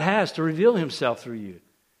that God has to reveal himself through you.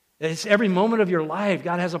 It's every moment of your life.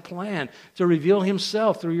 God has a plan to reveal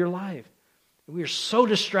himself through your life. We are so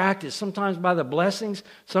distracted, sometimes by the blessings,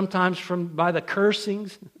 sometimes by the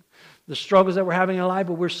cursings, the struggles that we're having in life,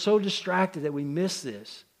 but we're so distracted that we miss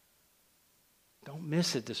this. Don't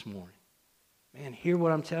miss it this morning. Man, hear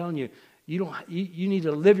what I'm telling you. You need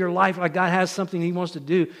to live your life like God has something he wants to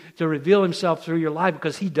do to reveal himself through your life,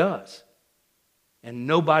 because he does. And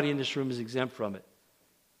nobody in this room is exempt from it.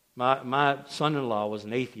 My son-in-law was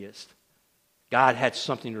an atheist. God had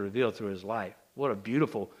something to reveal through his life. What a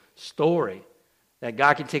beautiful story. That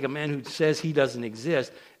God can take a man who says he doesn't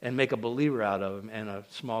exist and make a believer out of him and a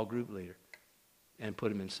small group leader and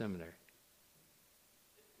put him in seminary.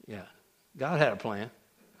 Yeah, God had a plan.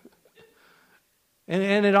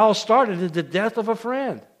 And it all started at the death of a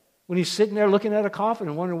friend when he's sitting there looking at a coffin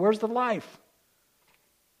and wondering, where's the life?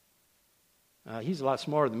 He's a lot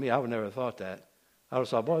smarter than me. I would never have thought that. I would have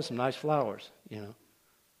thought, boy, some nice flowers,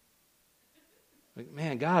 Like,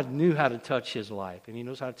 man, God knew how to touch his life, and he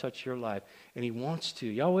knows how to touch your life, and he wants to.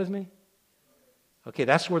 Y'all with me? Okay,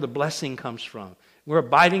 that's where the blessing comes from. We're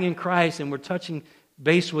abiding in Christ, and we're touching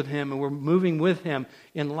base with him, and we're moving with him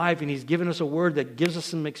in life, and he's given us a word that gives us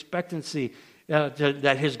some expectancy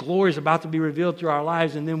that his glory is about to be revealed through our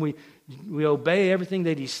lives, and then we obey everything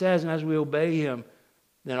that he says, and as we obey him,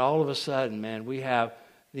 then all of a sudden, man, we have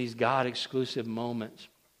these God-exclusive moments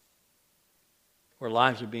where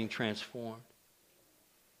lives are being transformed.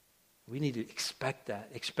 We need to expect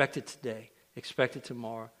that. Expect it today. Expect it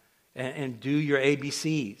tomorrow. And do your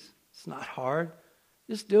ABCs. It's not hard.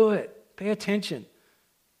 Just do it. Pay attention.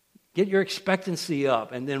 Get your expectancy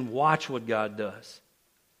up and then watch what God does.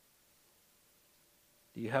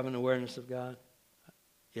 Do you have an awareness of God?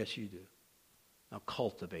 Yes, you do. Now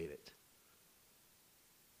cultivate it.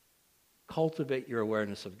 Cultivate your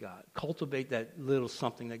awareness of God. Cultivate that little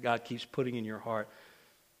something that God keeps putting in your heart.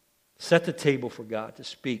 Set the table for God to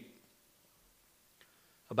speak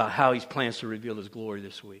about how he plans to reveal his glory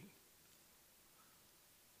this week.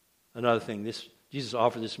 Another thing, Jesus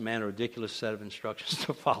offered this man a ridiculous set of instructions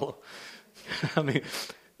to follow.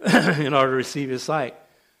 In order to receive his sight.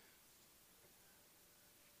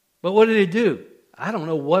 But what did it do? I don't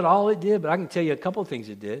know what all it did, but I can tell you a couple of things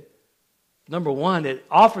it did. Number one, it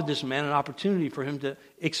offered this man an opportunity for him to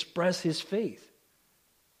express his faith.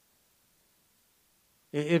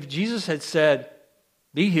 If Jesus had said,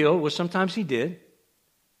 be healed, which sometimes he did,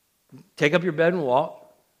 take up your bed and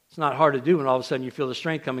walk. It's not hard to do when all of a sudden you feel the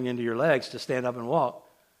strength coming into your legs to stand up and walk.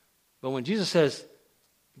 But when Jesus says,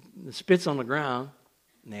 spits on the ground,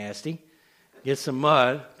 nasty, gets some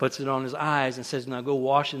mud, puts it on his eyes and says, now go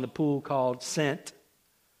wash in the pool called Sent.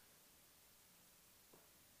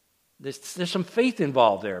 There's some faith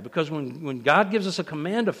involved there, because when God gives us a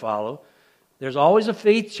command to follow, there's always a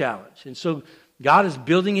faith challenge. And so God is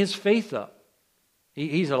building his faith up.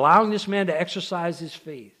 He's allowing this man to exercise his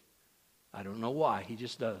faith. I don't know why. He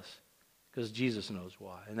just does. Because Jesus knows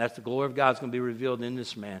why. And that's the glory of God's going to be revealed in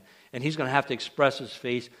this man. And he's going to have to express his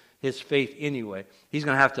faith anyway. He's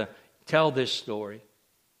going to have to tell this story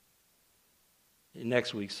in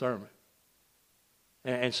next week's sermon.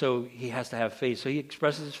 And so he has to have faith. So he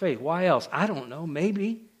expresses his faith. Why else? I don't know.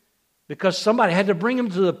 Maybe because somebody had to bring him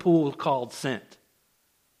to the pool called Sent.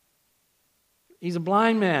 He's a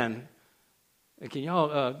blind man. Can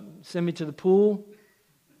y'all send me to the pool?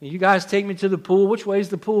 You guys take me to the pool. Which way is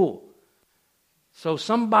the pool? So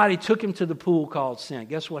somebody took him to the pool called Sent.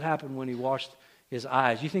 Guess what happened when he washed his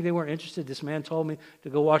eyes? You think they weren't interested? This man told me to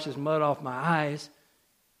go wash this mud off my eyes.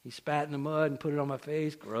 He spat in the mud and put it on my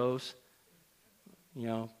face. Gross.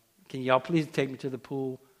 Can y'all please take me to the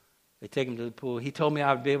pool? They take him to the pool. He told me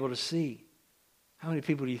I would be able to see. How many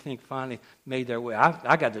people do you think finally made their way?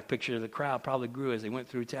 I got the picture of the crowd probably grew as they went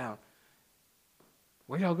through town.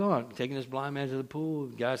 Where y'all going? Taking this blind man to the pool.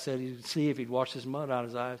 The guy said he'd see if he'd wash this mud out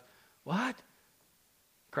of his eyes. What?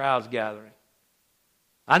 Crowds gathering.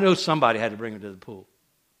 I know somebody had to bring him to the pool.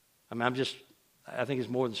 I think it's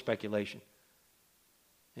more than speculation.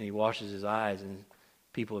 And he washes his eyes and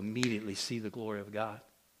people immediately see the glory of God.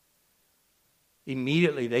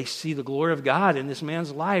 Immediately they see the glory of God in this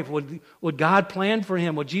man's life. What God planned for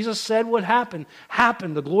him, what Jesus said would happen,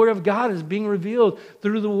 happened. The glory of God is being revealed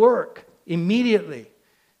through the work immediately.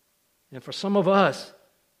 And for some of us,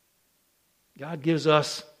 God gives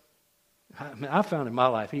us, I found in my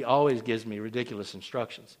life, he always gives me ridiculous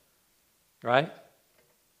instructions. Right?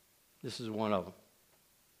 This is one of them.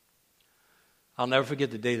 I'll never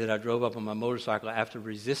forget the day that I drove up on my motorcycle after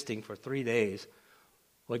resisting for 3 days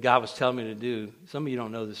what God was telling me to do. Some of you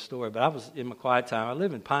don't know this story, but I was in my quiet time. I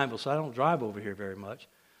live in Pineville, so I don't drive over here very much,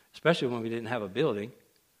 especially when we didn't have a building.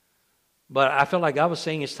 But I felt like God was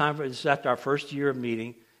saying it's time for this after our first year of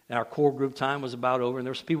meeting, and our core group time was about over, and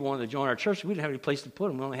there was people wanting to join our church. We didn't have any place to put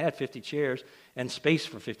them. We only had 50 chairs and space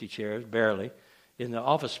for 50 chairs, barely, in the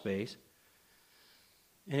office space.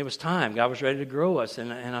 And it was time. God was ready to grow us.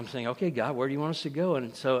 And I'm saying, okay, God, where do you want us to go?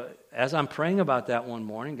 And so as I'm praying about that one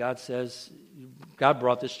morning, God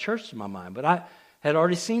brought this church to my mind. But I had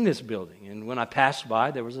already seen this building. And when I passed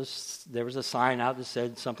by, there was a sign out that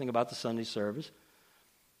said something about the Sunday service.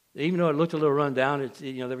 Even though it looked a little run down,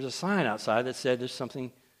 there was a sign outside that said there's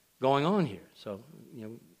something going on here. So,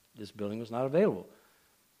 this building was not available.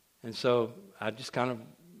 And so I just kind of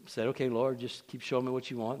said, okay, Lord, just keep showing me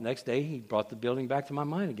what you want. Next day, he brought the building back to my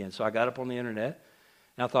mind again. So I got up on the internet,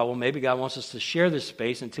 and I thought, well, maybe God wants us to share this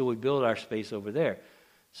space until we build our space over there.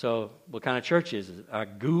 So what kind of church is it? I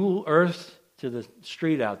Google Earth to the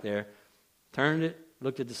street out there, turned it,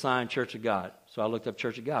 looked at the sign, Church of God. So I looked up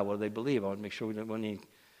Church of God. What do they believe? I wanted to make sure we didn't want any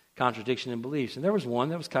contradiction in beliefs. And there was one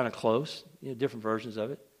that was kind of close, different versions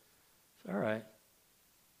of it. All right.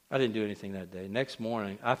 I didn't do anything that day. Next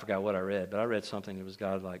morning, I forgot what I read, but I read something that was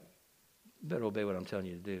God like, you better obey what I'm telling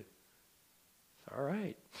you to do. All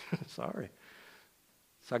right. Sorry.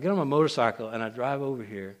 So I get on my motorcycle and I drive over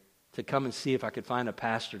here to come and see if I could find a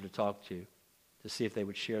pastor to talk to see if they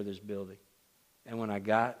would share this building. And when I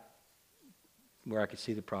got where I could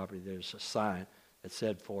see the property, there's a sign that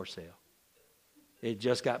said for sale. It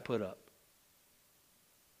just got put up.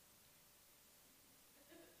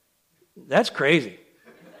 That's crazy.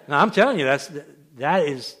 Now, I'm telling you, that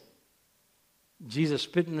is Jesus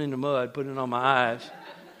spitting in the mud, putting it on my eyes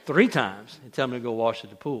 3 times and telling me to go wash at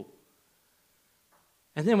the pool.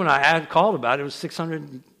 And then when I had called about it, it was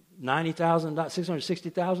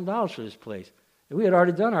 $660,000 for this place. And we had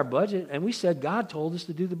already done our budget, and we said God told us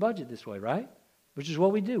to do the budget this way, right? Which is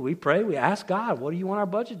what we do. We pray, we ask God, what do you want our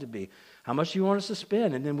budget to be? How much do you want us to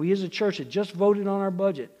spend? And then we as a church had just voted on our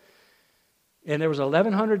budget. And there was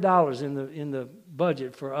 $1,100 in the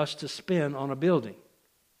budget for us to spend on a building.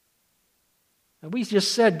 And we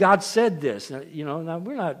just said, God said this. Now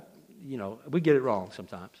we're not, we get it wrong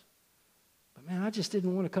sometimes. But man, I just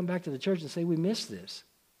didn't want to come back to the church and say we missed this.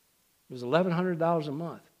 It was $1,100 a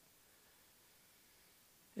month.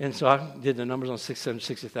 And so I did the numbers on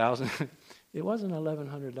 $660,000. It wasn't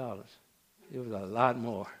 $1,100. It was a lot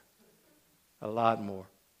more. A lot more.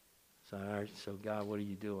 So, all right, so God, what are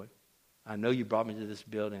you doing? I know you brought me to this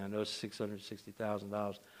building. I know it's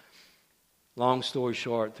 $660,000. Long story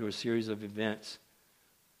short, through a series of events,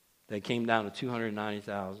 they came down to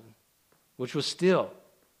 $290,000, which was still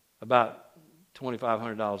about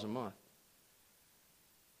 $2,500 a month.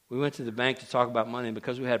 We went to the bank to talk about money, and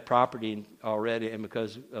because we had property already and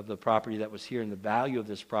because of the property that was here and the value of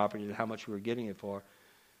this property and how much we were getting it for,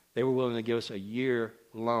 they were willing to give us a year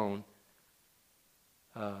loan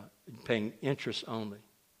paying interest only.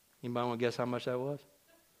 Anybody want to guess how much that was?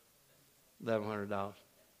 $1,100.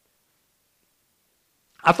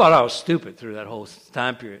 I thought I was stupid through that whole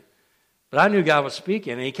time period. But I knew God was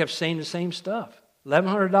speaking, and he kept saying the same stuff.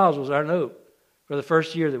 $1,100 was our note for the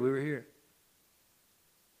first year that we were here.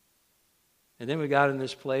 And then we got in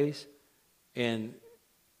this place, and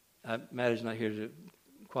Matt is not here to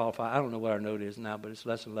qualify. I don't know what our note is now, but it's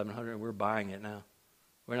less than $1,100, and we're buying it now.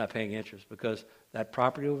 We're not paying interest because that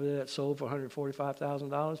property over there that sold for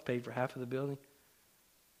 $145,000 paid for half of the building,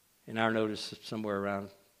 and our note is somewhere around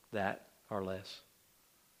that or less.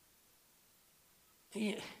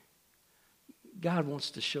 God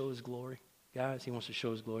wants to show his glory. Guys, he wants to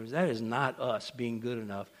show his glory. That is not us being good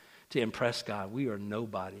enough to impress God. We are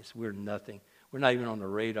nobodies. We're nothing. We're not even on the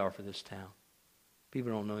radar for this town.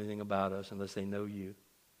 People don't know anything about us unless they know you.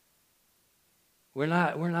 We're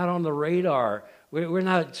not on the radar. We're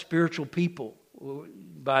not spiritual people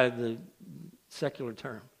by the secular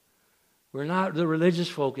term. We're not the religious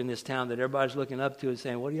folk in this town that everybody's looking up to and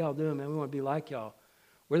saying, what are y'all doing, man? We want to be like y'all.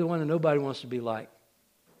 We're the one that nobody wants to be like.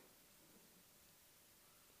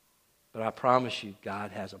 But I promise you,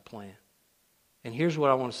 God has a plan. And here's what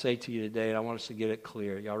I want to say to you today, and I want us to get it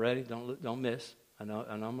clear. Y'all ready? Don't miss. I know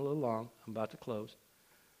I'm a little long. I'm about to close.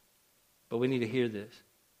 But we need to hear this.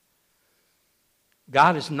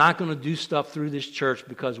 God is not going to do stuff through this church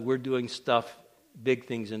because we're doing stuff, big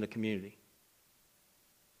things in the community.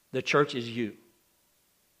 The church is you.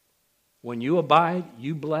 When you abide,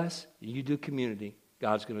 you bless, and you do community,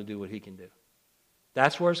 God's going to do what he can do.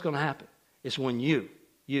 That's where it's going to happen. It's when you,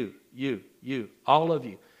 all of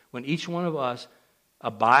you, when each one of us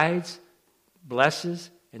abides, blesses,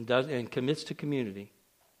 and commits to community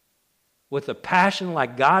with a passion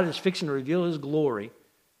like God is fixing to reveal his glory,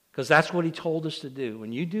 because that's what he told us to do.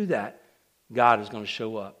 When you do that, God is going to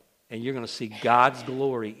show up, and you're going to see God's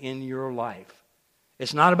glory in your life.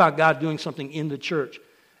 It's not about God doing something in the church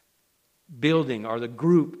building or the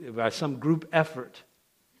group, by some group effort.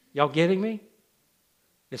 Y'all getting me?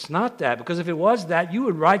 It's not that, because if it was that, you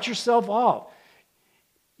would write yourself off.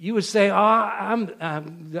 You would say,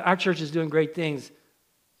 our church is doing great things.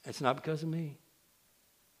 It's not because of me.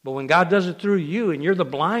 But when God does it through you, and you're the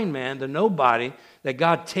blind man, the nobody, that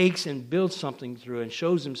God takes and builds something through and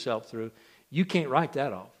shows himself through, you can't write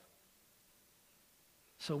that off.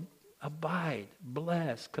 So abide,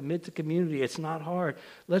 bless, commit to community. It's not hard.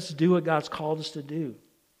 Let's do what God's called us to do.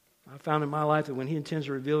 I found in my life that when He intends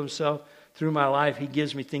to reveal Himself through my life, He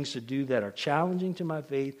gives me things to do that are challenging to my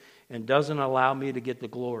faith and doesn't allow me to get the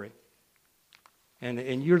glory.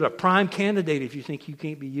 And you're the prime candidate if you think you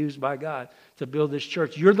can't be used by God to build this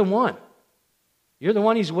church. You're the one. You're the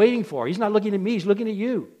one He's waiting for. He's not looking at me, He's looking at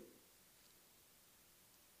you.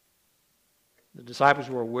 The disciples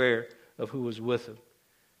were aware of who was with them.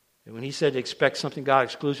 And when He said to expect something God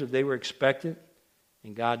exclusive, they were expectant,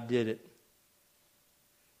 and God did it.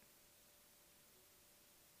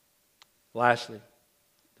 Lastly,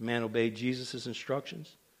 the man obeyed Jesus'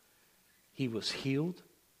 instructions. He was healed.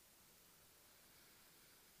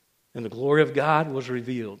 And the glory of God was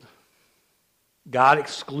revealed. God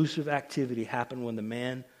exclusive activity happened when the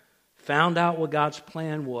man found out what God's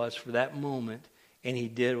plan was for that moment, and he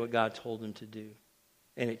did what God told him to do.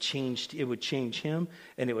 And it would change him,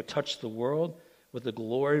 and it would touch the world with the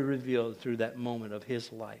glory revealed through that moment of his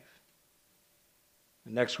life.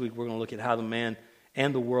 And next week we're going to look at how the man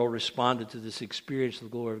and the world responded to this experience of the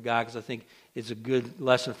glory of God, because I think it's a good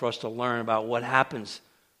lesson for us to learn about what happens,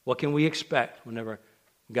 what can we expect whenever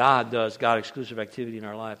God does God exclusive activity in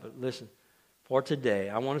our life. But listen, for today,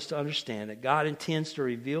 I want us to understand that God intends to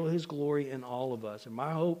reveal His glory in all of us. And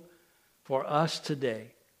my hope for us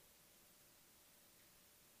today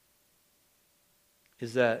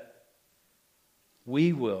is that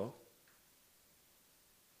we will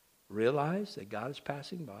realize that God is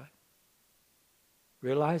passing by,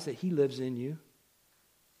 realize that He lives in you,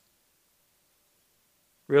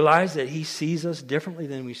 realize that He sees us differently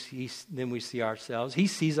than we see ourselves. He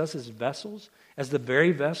sees us as vessels, as the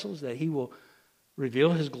very vessels that He will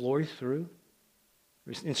reveal His glory through,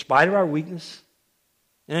 in spite of our weakness,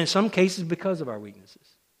 and in some cases because of our weaknesses,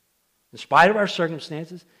 in spite of our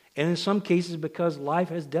circumstances, and in some cases because life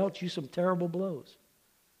has dealt you some terrible blows.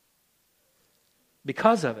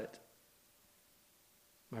 Because of it,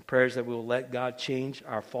 my prayer is that we will let God change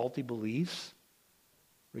our faulty beliefs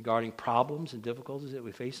regarding problems and difficulties that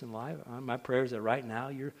we face in life. My prayer is that right now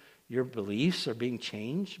your beliefs are being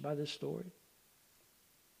changed by this story.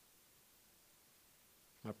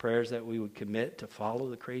 My prayer is that we would commit to follow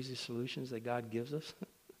the crazy solutions that God gives us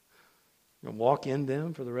and walk in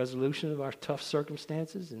them for the resolution of our tough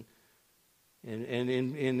circumstances. And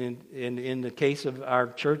in the case of our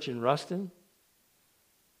church in Ruston,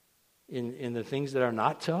 in the things that are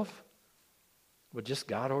not tough, but just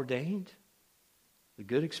God ordained. The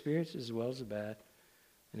good experiences as well as the bad.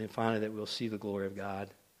 And then finally that we'll see the glory of God.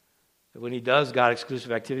 That when He does God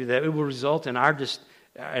exclusive activity, that it will result in our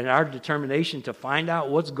determination to find out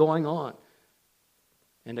what's going on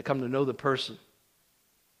and to come to know the person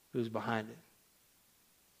who's behind it.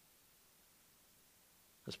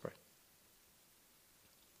 Let's pray.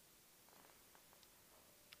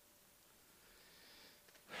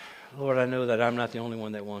 Lord, I know that I'm not the only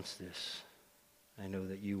one that wants this. I know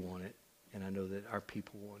that You want it. And I know that our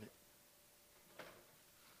people want it.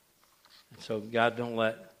 And so, God, don't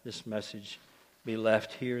let this message be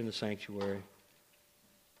left here in the sanctuary.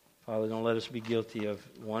 Father, don't let us be guilty of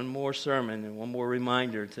one more sermon and one more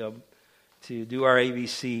reminder to do our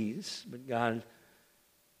ABCs. But God,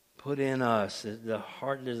 put in us the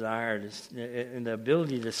heart desire and the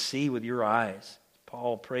ability to see with Your eyes.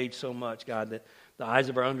 Paul prayed so much, God, that the eyes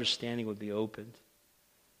of our understanding would be opened.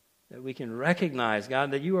 That we can recognize,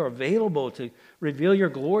 God, that You are available to reveal Your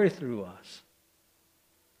glory through us.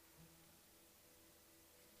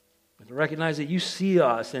 And to recognize that You see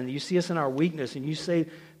us, and You see us in our weakness, and You say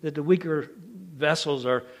that the weaker vessels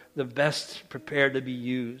are the best prepared to be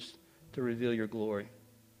used to reveal Your glory.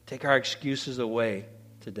 Take our excuses away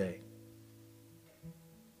today.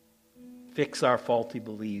 Fix our faulty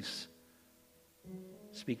beliefs.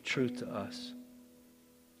 Speak truth to us.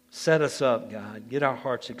 Set us up, God. Get our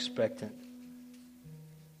hearts expectant.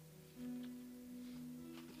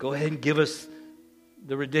 Go ahead and give us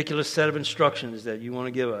the ridiculous set of instructions that You want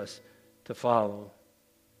to give us to follow.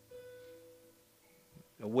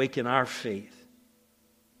 Awaken our faith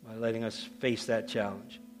by letting us face that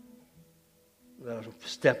challenge. Let us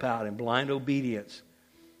step out in blind obedience,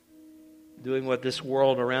 doing what this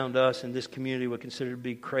world around us and this community would consider to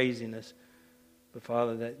be craziness. But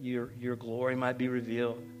Father, that Your glory might be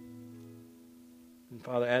revealed. And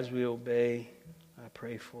Father, as we obey, I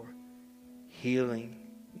pray for healing,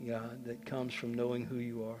 God, that comes from knowing who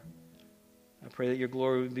You are. I pray that Your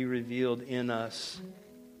glory would be revealed in us.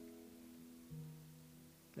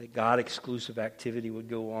 That God exclusive activity would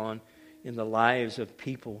go on in the lives of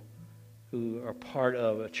people who are part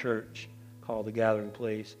of a church called The Gathering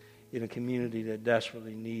Place, in a community that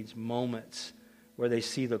desperately needs moments where they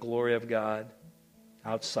see the glory of God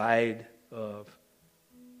outside of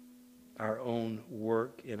our own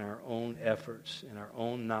work, in our own efforts, in our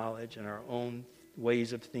own knowledge, in our own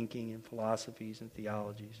ways of thinking and philosophies and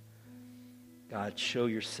theologies. God, show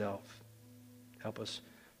yourself. Help us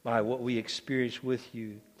by what we experience with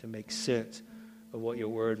you to make sense of what your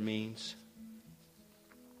word means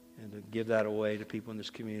and to give that away to people in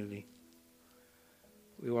this community.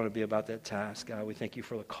 We want to be about that task, God. We thank you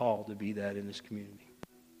for the call to be that in this community.